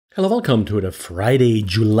Hello, welcome to the Friday,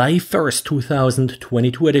 July 1st,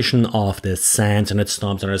 2022 edition of the SANS and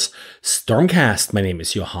Storm Center's Stormcast. My name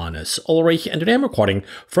is Johannes Ulrich and today I'm recording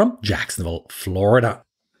from Jacksonville, Florida.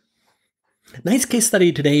 Nice case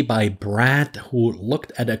study today by Brad, who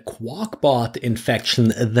looked at a quakbot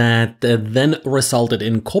infection that then resulted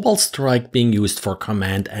in Cobalt Strike being used for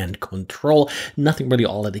command and control. Nothing really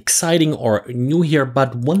all that exciting or new here,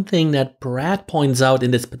 but one thing that Brad points out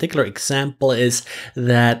in this particular example is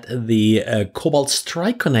that the Cobalt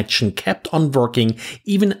Strike connection kept on working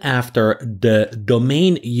even after the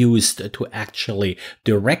domain used to actually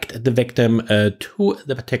direct the victim to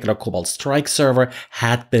the particular Cobalt Strike server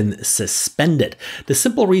had been suspended. The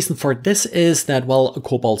simple reason for this is that, well,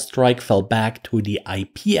 Cobalt Strike fell back to the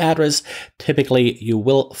IP address. Typically, you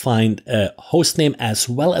will find a host name as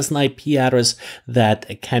well as an IP address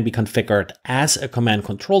that can be configured as a command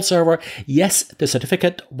control server. Yes, the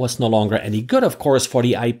certificate was no longer any good, of course, for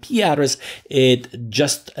the IP address. It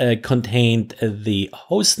just contained the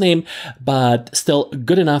host name, but still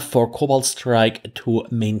good enough for Cobalt Strike to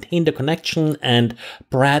maintain the connection. And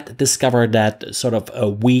Brad discovered that sort of a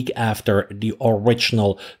week after the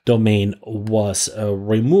original domain was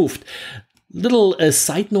removed. Little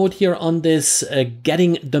side note here on this,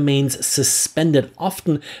 getting domains suspended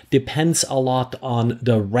often depends a lot on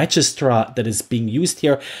the registrar that is being used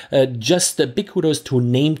here. Just big kudos to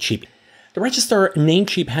Namecheap. The register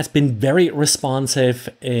Namecheap has been very responsive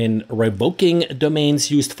in revoking domains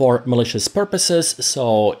used for malicious purposes.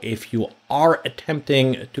 So if you are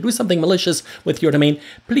attempting to do something malicious with your domain,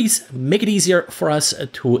 please make it easier for us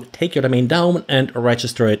to take your domain down and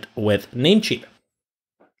register it with Namecheap.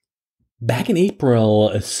 Back in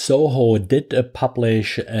April, Soho did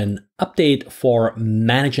publish an update for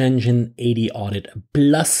ManageEngine ADAudit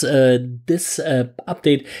Plus. This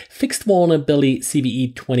update fixed vulnerability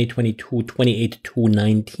CVE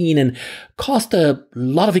 2022-28219 and caused a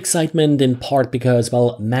lot of excitement, in part because,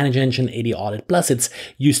 well, ManageEngine ADAudit Plus, it's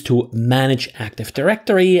used to manage Active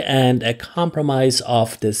Directory, and a compromise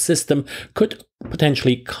of the system could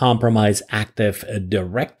potentially compromise Active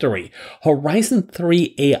Directory. Horizon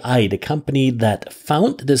 3 AI, the company that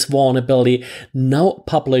found this vulnerability, now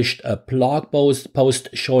published a blog post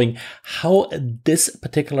showing how this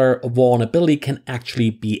particular vulnerability can actually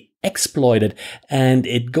be exploited, and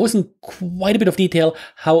it goes in quite a bit of detail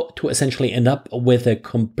how to essentially end up with a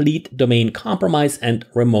complete domain compromise and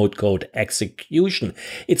remote code execution.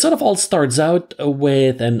 It sort of all starts out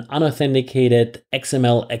with an unauthenticated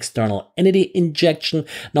XML external entity injection.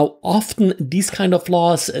 Now, often these kind of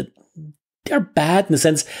flaws, they're bad in the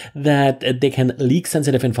sense that they can leak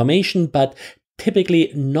sensitive information, but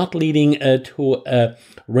typically not leading to a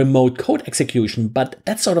remote code execution. But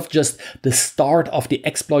that's sort of just the start of the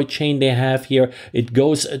exploit chain they have here. It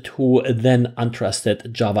goes to then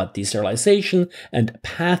untrusted Java deserialization and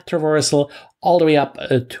path traversal, all the way up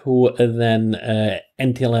to then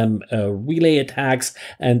NTLM relay attacks,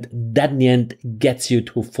 and that in the end gets you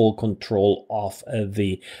to full control of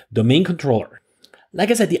the domain controller. Like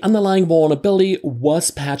I said, the underlying vulnerability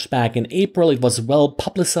was patched back in April. It was well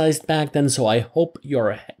publicized back then, so I hope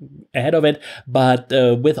you're ahead of it. But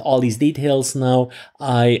with all these details now,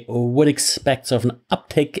 I would expect sort of an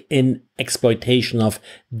uptick in exploitation of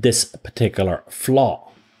this particular flaw.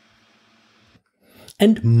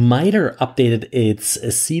 And MITRE updated its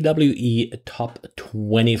CWE top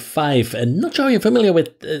 25. Not sure you're familiar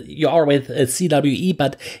with CWE,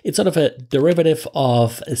 but it's sort of a derivative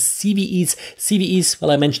of CVEs. CVEs, well,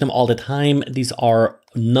 I mention them all the time. These are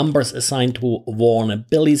numbers assigned to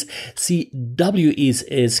vulnerabilities. CWEs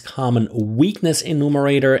is common weakness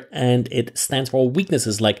enumerator, and it stands for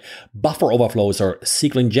weaknesses like buffer overflows or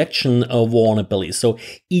SQL injection vulnerabilities. So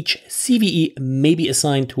each CVE may be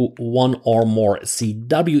assigned to one or more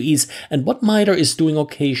CWEs. And what MITRE is doing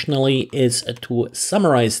occasionally is to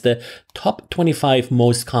summarize the top 25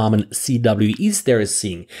 most common CWEs they're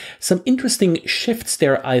seeing. Some interesting shifts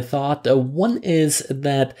there, I thought. One is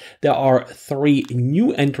that there are 3 new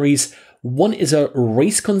entries. One is a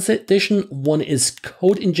race condition, one is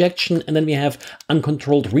code injection, and then we have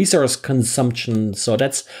uncontrolled resource consumption. So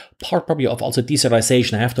that's part probably of also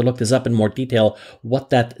deserialization. I have to look this up in more detail, what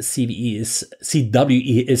that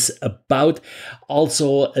CWE is about.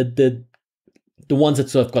 Also, the ones that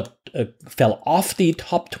sort of got fell off the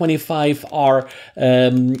top 25 are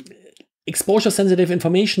exposure-sensitive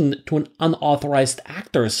information to an unauthorized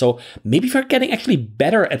actor. So maybe if you're getting actually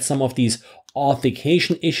better at some of these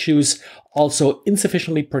authentication issues, Also,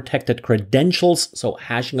 insufficiently protected credentials, so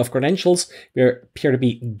hashing of credentials. We appear to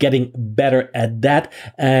be getting better at that.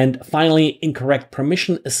 And finally, incorrect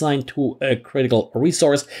permission assigned to a critical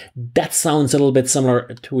resource. That sounds a little bit similar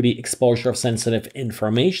to the exposure of sensitive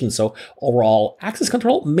information. So overall, access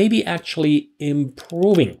control may be actually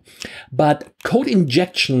improving. But code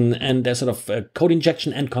injection and code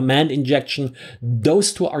injection and command injection,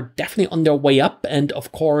 those two are definitely on their way up. And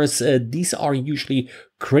of course, these are usually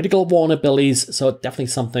critical vulnerabilities, so definitely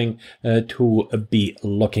something to be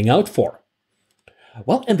looking out for.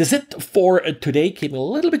 Well, and that's it for today. Came a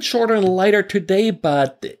little bit shorter and lighter today,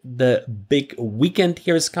 but the big weekend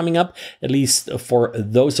here is coming up, at least for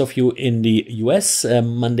those of you in the US.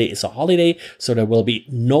 Monday is a holiday, so there will be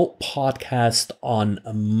no podcast on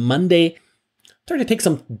Monday. Try to take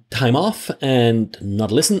some time off and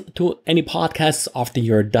not listen to any podcasts after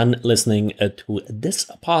you're done listening to this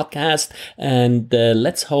podcast. And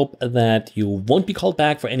let's hope that you won't be called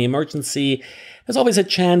back for any emergency. There's always a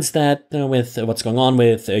chance that with what's going on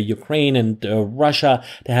with Ukraine and Russia,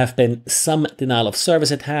 there have been some denial of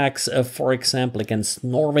service attacks, for example, against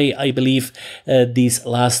Norway, I believe, these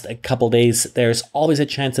last couple days. There's always a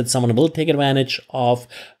chance that someone will take advantage of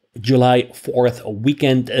July 4th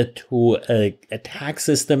weekend to attack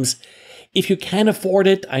systems. If you can afford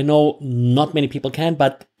it, I know not many people can,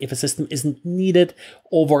 but if a system isn't needed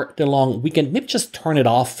over the long weekend, maybe just turn it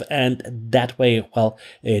off, and that way, well,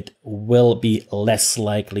 it will be less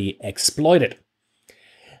likely exploited.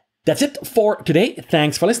 That's it for today.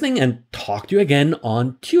 Thanks for listening, and talk to you again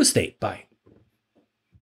on Tuesday. Bye.